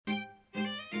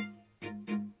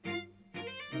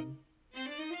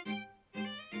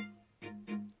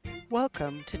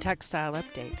Welcome to Textile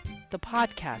Update, the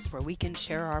podcast where we can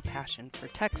share our passion for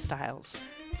textiles,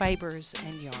 fibers,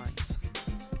 and yarns.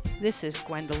 This is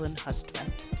Gwendolyn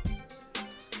Hustvedt.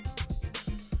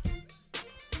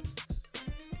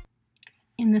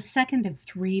 In the second of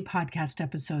 3 podcast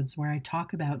episodes where I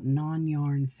talk about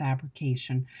non-yarn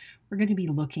fabrication, we're going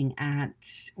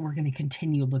to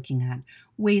continue looking at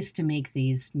ways to make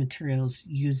these materials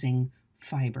using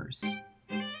fibers.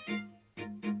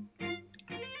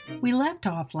 We left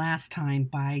off last time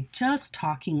by just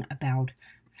talking about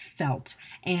felt,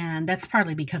 and that's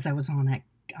partly because I was on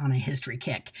a history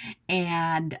kick,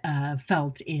 and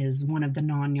felt is one of the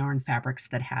non-yarn fabrics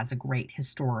that has a great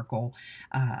historical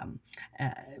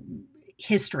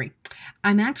history.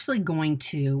 I'm actually going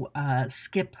to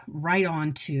skip right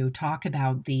on to talk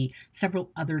about the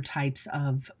several other types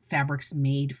of fabrics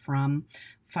made from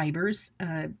fibers,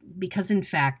 because in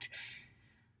fact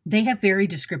they have very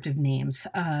descriptive names.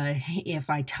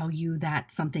 If I tell you that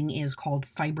something is called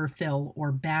fiber fill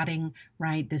or batting,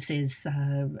 right? This is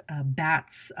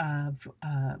bats of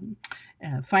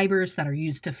fibers that are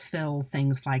used to fill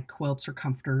things like quilts or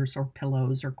comforters or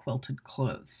pillows or quilted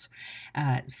clothes.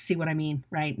 See what I mean,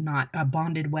 right? Not a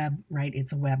bonded web, right?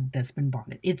 It's a web that's been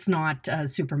bonded. It's not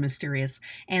super mysterious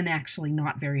and actually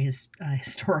not very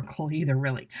historical either,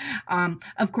 really.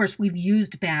 Of course, we've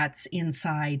used bats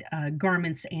inside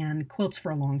garments and quilts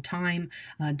for a long time.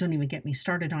 Don't even get me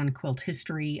started on quilt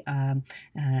history,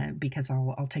 because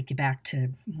I'll take you back to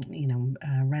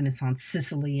Renaissance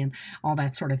Sicily and all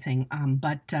that sort of thing.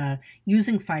 But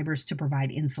using fibers to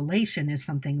provide insulation is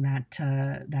something that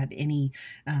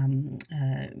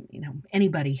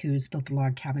anybody who's built a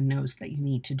log cabin knows that you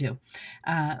need to do.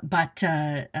 But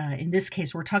in this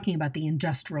case, we're talking about the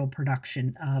industrial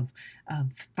production of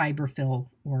fiber fill,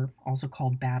 or also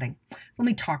called batting. Let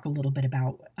me talk a little bit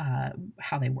about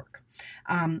how they work.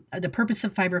 The purpose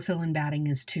of fiber fill and batting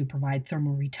is to provide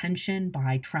thermal retention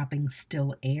by trapping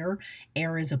still air.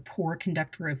 Air is a poor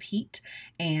conductor of heat,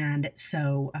 and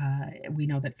so we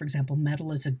know that, for example,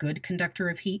 metal is a good conductor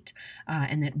of heat,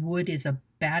 and that wood is a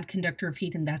bad conductor of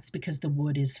heat, and that's because the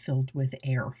wood is filled with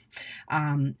air.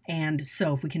 And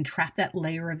so if we can trap that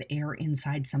layer of air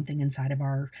inside something inside of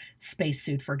our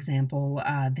spacesuit, for example,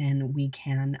 then we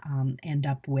can end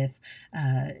up with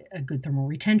a good thermal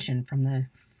retention from the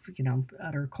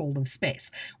utter cold of space,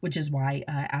 which is why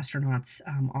astronauts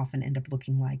often end up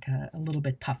looking like a little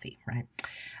bit puffy, right?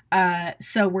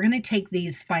 So we're going to take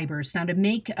these fibers. Now, to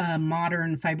make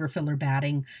modern fiber filler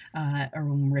batting, or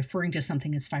when we're referring to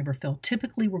something as fiber fill,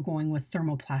 typically we're going with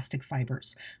thermoplastic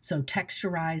fibers. So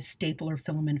texturized staple or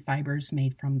filament fibers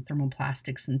made from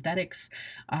thermoplastic synthetics,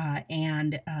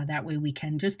 and that way we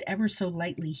can just ever so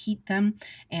lightly heat them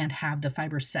and have the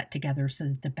fibers set together so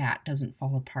that the bat doesn't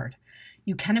fall apart.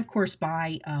 You can, of course,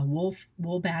 buy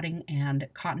wool batting and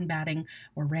cotton batting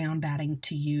or rayon batting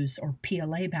to use, or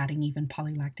PLA batting, even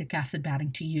polylactic acid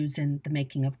batting, to use in the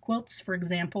making of quilts, for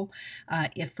example,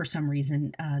 if for some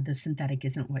reason the synthetic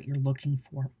isn't what you're looking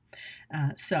for.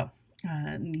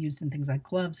 Used in things like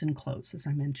gloves and clothes, as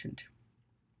I mentioned.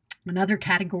 Another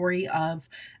category of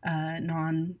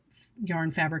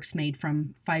non-yarn fabrics made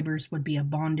from fibers would be a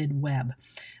bonded web.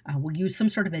 We'll use some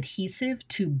sort of adhesive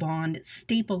to bond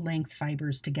staple-length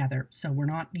fibers together. So we're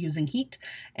not using heat,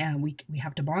 and we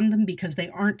have to bond them because they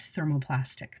aren't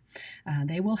thermoplastic.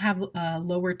 They will have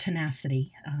lower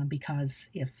tenacity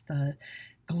because if the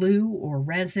glue or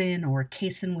resin or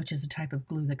casein, which is a type of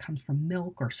glue that comes from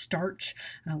milk, or starch,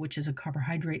 which is a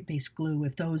carbohydrate-based glue,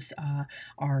 if those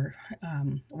are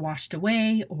washed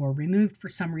away or removed for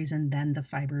some reason, then the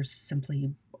fibers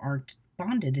simply aren't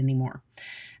bonded anymore.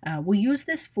 We'll use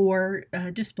this for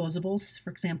disposables, for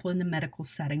example, in the medical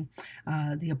setting.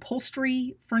 The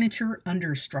upholstery furniture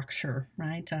understructure,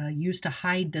 right, used to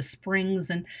hide the springs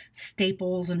and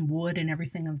staples and wood and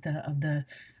everything of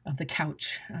the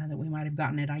couch that we might have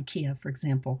gotten at IKEA, for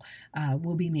example,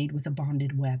 will be made with a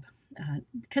bonded web.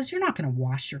 Because you're not going to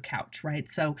wash your couch, right?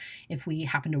 So if we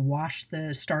happen to wash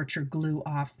the starch or glue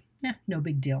off, no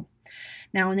big deal.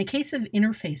 Now, in the case of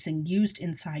interfacing used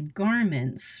inside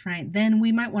garments, right, then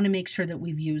we might want to make sure that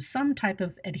we've used some type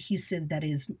of adhesive that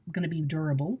is going to be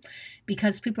durable,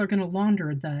 because people are going to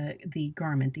launder the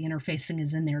garment. The interfacing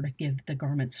is in there to give the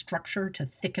garment structure, to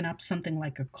thicken up something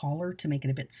like a collar to make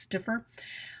it a bit stiffer.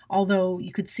 Although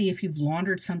you could see if you've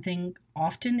laundered something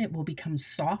often, it will become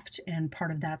soft, and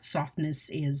part of that softness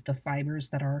is the fibers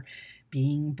that are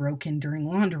being broken during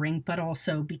laundering, but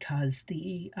also because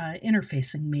the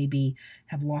interfacing maybe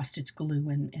have lost its glue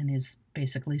and is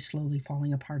basically slowly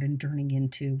falling apart and turning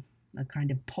into a kind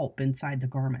of pulp inside the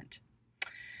garment.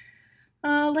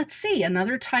 Let's see.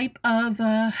 Another type of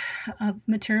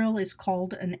material is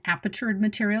called an apertured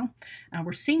material.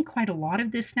 We're seeing quite a lot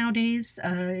of this nowadays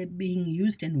being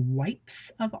used in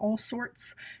wipes of all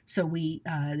sorts. So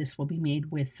this will be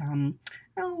made with,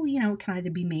 it can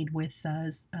either be made with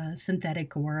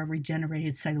synthetic or a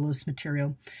regenerated cellulose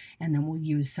material. And then we'll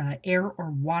use air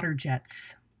or water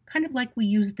jets, kind of like we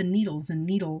use the needles in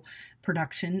needle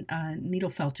production, needle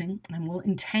felting, and we'll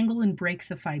entangle and break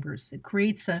the fibers. It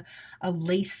creates a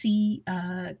lacy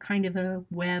kind of a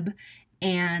web,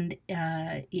 and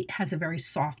it has a very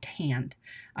soft hand.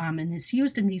 And it's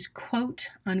used in these quote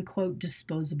unquote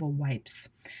disposable wipes.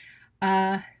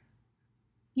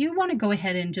 You want to go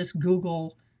ahead and just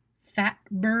Google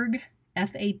Fatberg,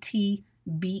 Fatberg.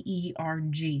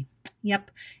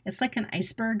 Yep, it's like an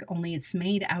iceberg, only it's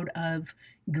made out of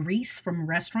grease from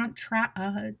restaurant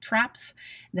traps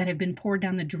that have been poured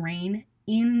down the drain,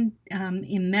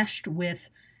 enmeshed with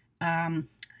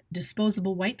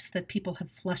disposable wipes that people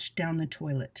have flushed down the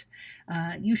toilet.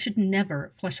 You should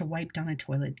never flush a wipe down a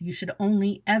toilet. You should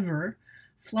only ever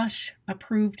flush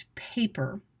approved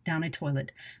paper down a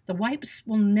toilet. The wipes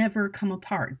will never come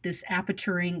apart. This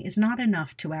aperturing is not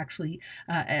enough to actually,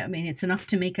 it's enough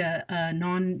to make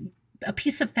a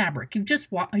piece of fabric.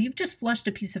 You've just flushed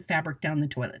a piece of fabric down the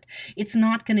toilet. It's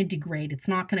not going to degrade. It's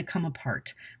not going to come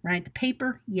apart, right? The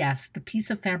paper, yes. The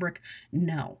piece of fabric,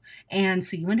 no. And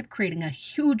so you end up creating a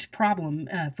huge problem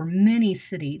for many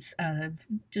cities.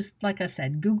 Just like I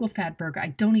said, Google Fatberg. I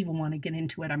don't even want to get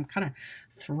into it. I'm kind of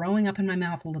throwing up in my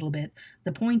mouth a little bit.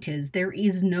 The point is, there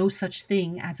is no such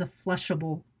thing as a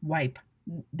flushable wipe.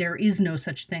 There is no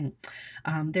such thing.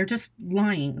 They're just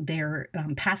lying. They're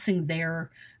passing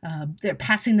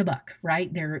the buck,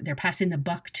 right? They're passing the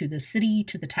buck to the city,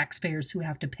 to the taxpayers who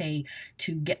have to pay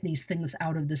to get these things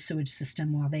out of the sewage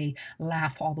system, while they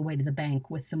laugh all the way to the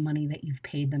bank with the money that you've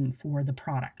paid them for the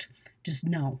product. Just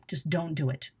don't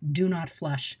do it. Do not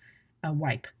flush a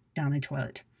wipe down a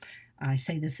toilet. I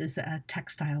say this as a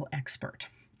textile expert.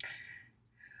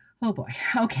 Oh boy.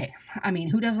 Okay.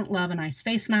 Who doesn't love a nice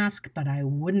face mask? But I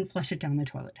wouldn't flush it down the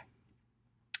toilet.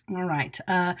 All right.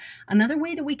 Another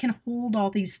way that we can hold all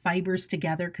these fibers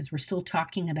together, because we're still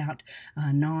talking about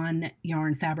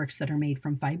non-yarn fabrics that are made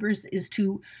from fibers, is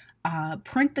to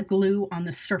print the glue on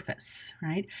the surface,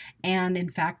 right? And in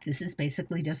fact, this is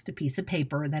basically just a piece of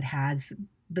paper that has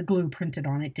the glue printed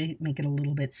on it to make it a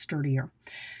little bit sturdier.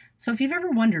 So if you've ever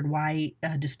wondered why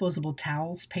disposable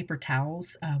towels, paper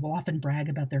towels, will often brag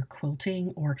about their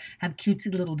quilting or have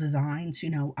cutesy little designs,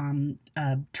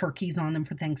 turkeys on them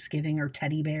for Thanksgiving, or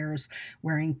teddy bears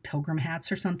wearing pilgrim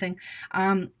hats or something,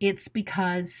 it's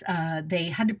because they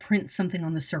had to print something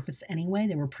on the surface anyway.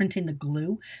 They were printing the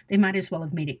glue. They might as well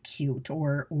have made it cute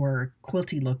or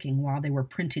quilty looking while they were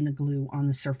printing the glue on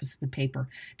the surface of the paper,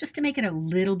 just to make it a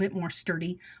little bit more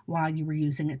sturdy while you were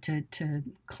using it to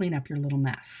clean up your little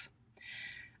mess.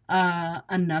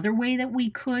 Another way that we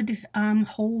could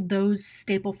hold those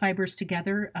staple fibers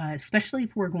together, especially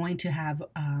if we're going to have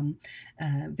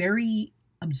very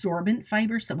absorbent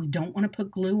fibers that we don't want to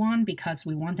put glue on because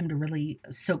we want them to really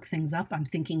soak things up. I'm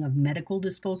thinking of medical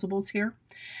disposables here.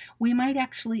 We might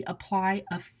actually apply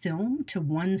a film to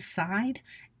one side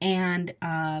and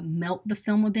melt the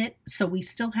film a bit. So we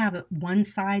still have one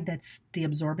side that's the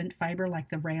absorbent fiber, like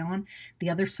the rayon.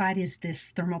 The other side is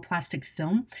this thermoplastic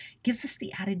film. It gives us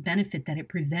the added benefit that it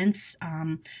prevents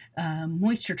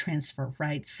moisture transfer,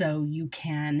 right? So you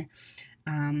can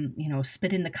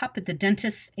spit in the cup at the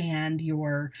dentist, and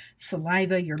your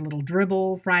saliva, your little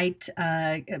dribble, right,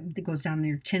 that goes down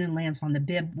your chin and lands on the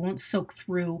bib, won't soak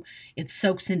through. It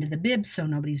soaks into the bib, so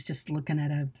nobody's just looking at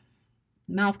a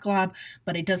mouth glob,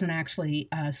 but it doesn't actually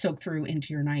soak through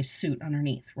into your nice suit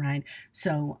underneath, right?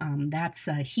 So that's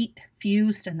heat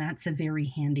fused, and that's a very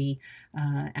handy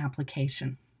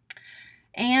application.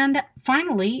 And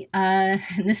finally, and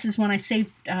this is when I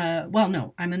saved, I'm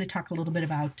going to talk a little bit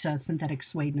about synthetic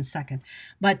suede in a second.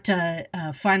 But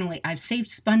finally, I've saved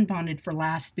spun bonded for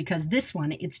last because this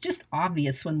one, it's just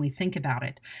obvious when we think about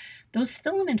it. Those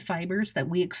filament fibers that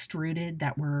we extruded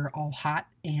that were all hot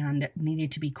and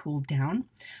needed to be cooled down,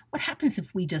 what happens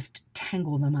if we just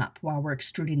tangle them up while we're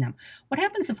extruding them? What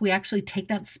happens if we actually take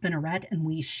that spinneret and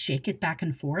we shake it back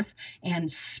and forth and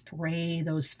spray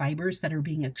those fibers that are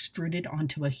being extruded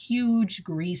onto a huge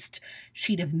greased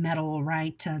sheet of metal,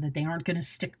 right, that they aren't going to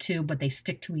stick to, but they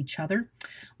stick to each other?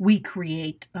 We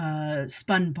create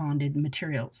spun bonded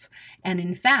materials. And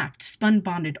in fact, spun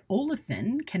bonded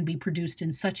olefin can be produced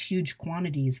in such huge huge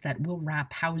quantities that will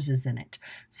wrap houses in it.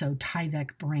 So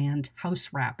Tyvek brand house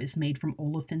wrap is made from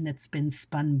olefin that's been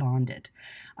spun bonded.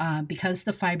 Because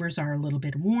the fibers are a little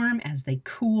bit warm, as they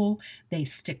cool, they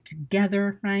stick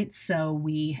together, right? So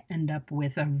we end up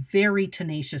with a very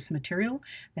tenacious material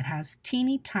that has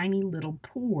teeny tiny little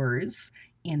pores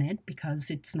in it because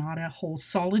it's not a whole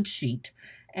solid sheet.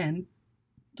 And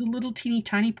the little teeny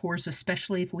tiny pores,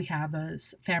 especially if we have a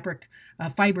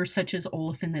fiber such as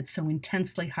olefin that's so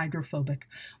intensely hydrophobic,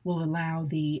 will allow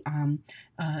the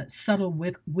subtle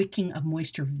wicking of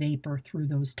moisture vapor through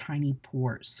those tiny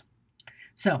pores.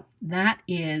 So that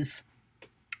is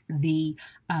the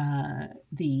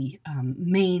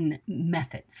main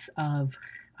methods of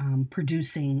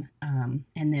producing and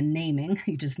then naming.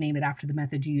 You just name it after the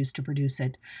method you use to produce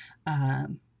it.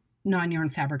 Non-yarn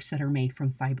fabrics that are made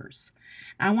from fibers.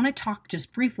 I want to talk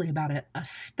just briefly about a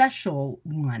special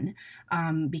one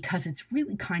because it's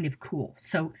really kind of cool.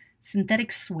 So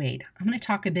synthetic suede. I'm going to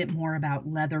talk a bit more about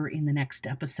leather in the next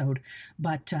episode,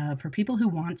 but for people who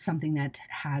want something that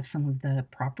has some of the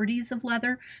properties of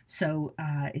leather, so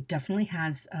it definitely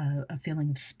has a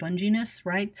feeling of sponginess,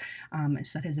 right?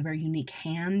 So it has a very unique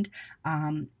hand,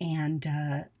 and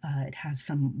it has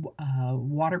some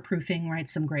waterproofing, right?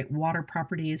 Some great water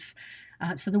properties.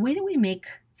 So the way that we make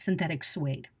synthetic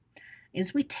suede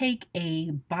is we take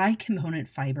a bicomponent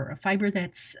fiber, a fiber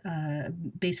that's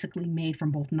basically made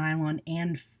from both nylon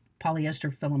and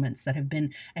polyester filaments that have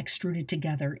been extruded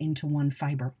together into one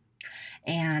fiber.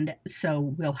 And so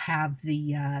we'll have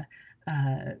the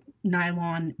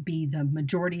nylon be the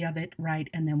majority of it, right?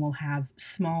 And then we'll have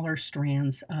smaller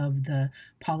strands of the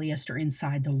polyester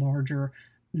inside the larger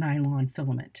nylon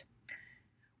filament.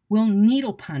 We'll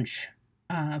needle punch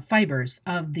fibers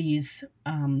of these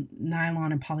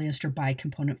nylon and polyester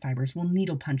bicomponent fibers. We'll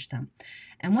needle punch them.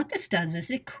 And what this does is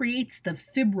it creates the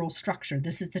fibril structure.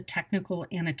 This is the technical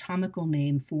anatomical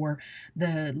name for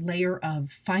the layer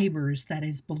of fibers that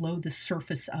is below the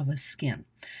surface of a skin.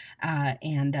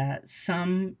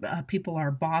 Some people are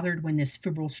bothered when this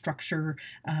fibril structure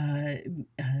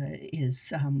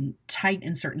is tight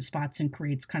in certain spots and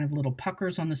creates kind of little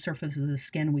puckers on the surface of the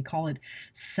skin. We call it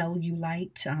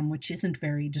cellulite, which isn't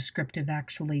very descriptive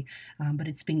actually, but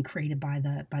it's being created by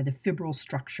the fibril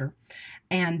structure.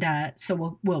 And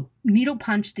so we'll needle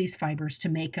punch these fibers to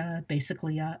make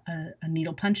basically a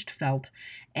needle punched felt,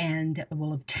 and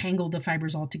we'll have tangled the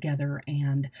fibers all together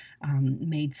and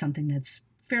made something that's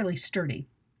fairly sturdy.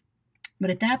 But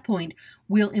at that point,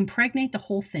 we'll impregnate the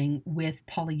whole thing with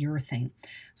polyurethane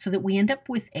so that we end up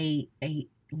with a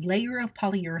layer of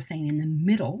polyurethane in the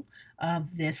middle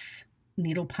of this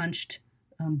needle punched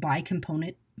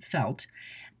bicomponent felt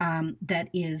that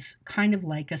is kind of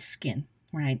like a skin.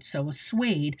 Right, so a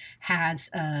suede has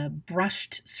a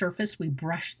brushed surface. We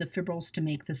brush the fibrils to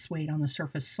make the suede on the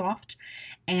surface soft,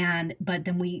 but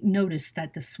then we notice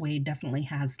that the suede definitely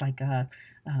has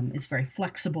it's very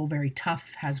flexible, very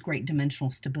tough, has great dimensional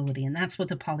stability, and that's what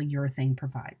the polyurethane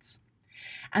provides.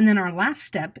 And then our last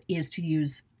step is to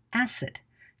use acid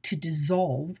to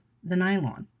dissolve the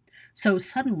nylon. So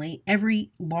suddenly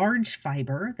every large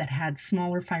fiber that had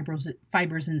smaller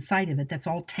fibers inside of it, that's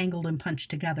all tangled and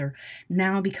punched together,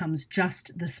 now becomes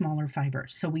just the smaller fiber.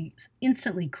 So we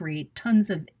instantly create tons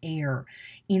of air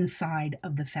inside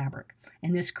of the fabric.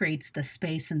 And this creates the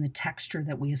space and the texture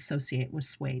that we associate with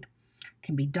suede. It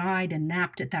can be dyed and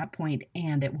napped at that point,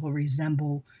 and it will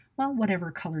resemble, well,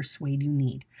 whatever color suede you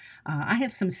need. I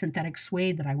have some synthetic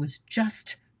suede that I was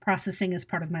just processing as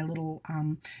part of my little,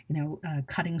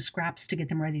 cutting scraps to get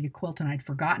them ready to quilt. And I'd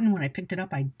forgotten when I picked it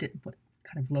up, I did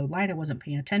kind of low light, I wasn't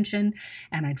paying attention,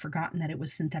 and I'd forgotten that it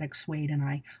was synthetic suede, and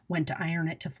I went to iron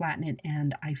it to flatten it,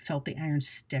 and I felt the iron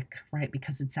stick, right,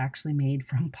 because it's actually made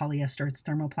from polyester, it's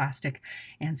thermoplastic,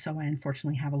 and so I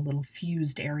unfortunately have a little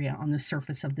fused area on the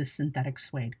surface of this synthetic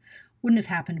suede. Wouldn't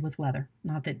have happened with leather.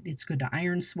 Not that it's good to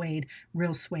iron suede,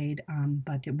 real suede,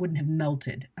 but it wouldn't have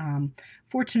melted.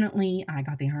 Fortunately, I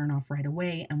got the iron off right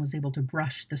away and was able to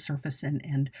brush the surface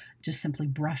and just simply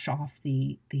brush off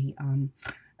the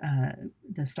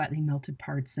slightly melted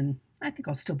parts, and I think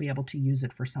I'll still be able to use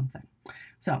it for something.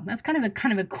 So that's kind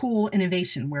of a cool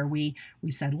innovation where we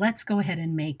said, let's go ahead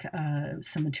and make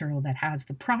some material that has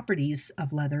the properties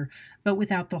of leather, but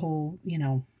without the whole,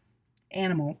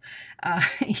 animal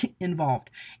involved.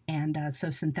 And so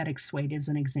synthetic suede is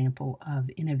an example of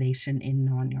innovation in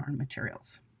non-yarn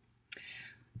materials.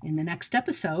 In the next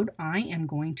episode, I am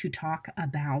going to talk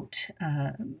about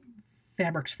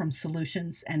fabrics from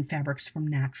solutions and fabrics from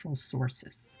natural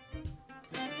sources.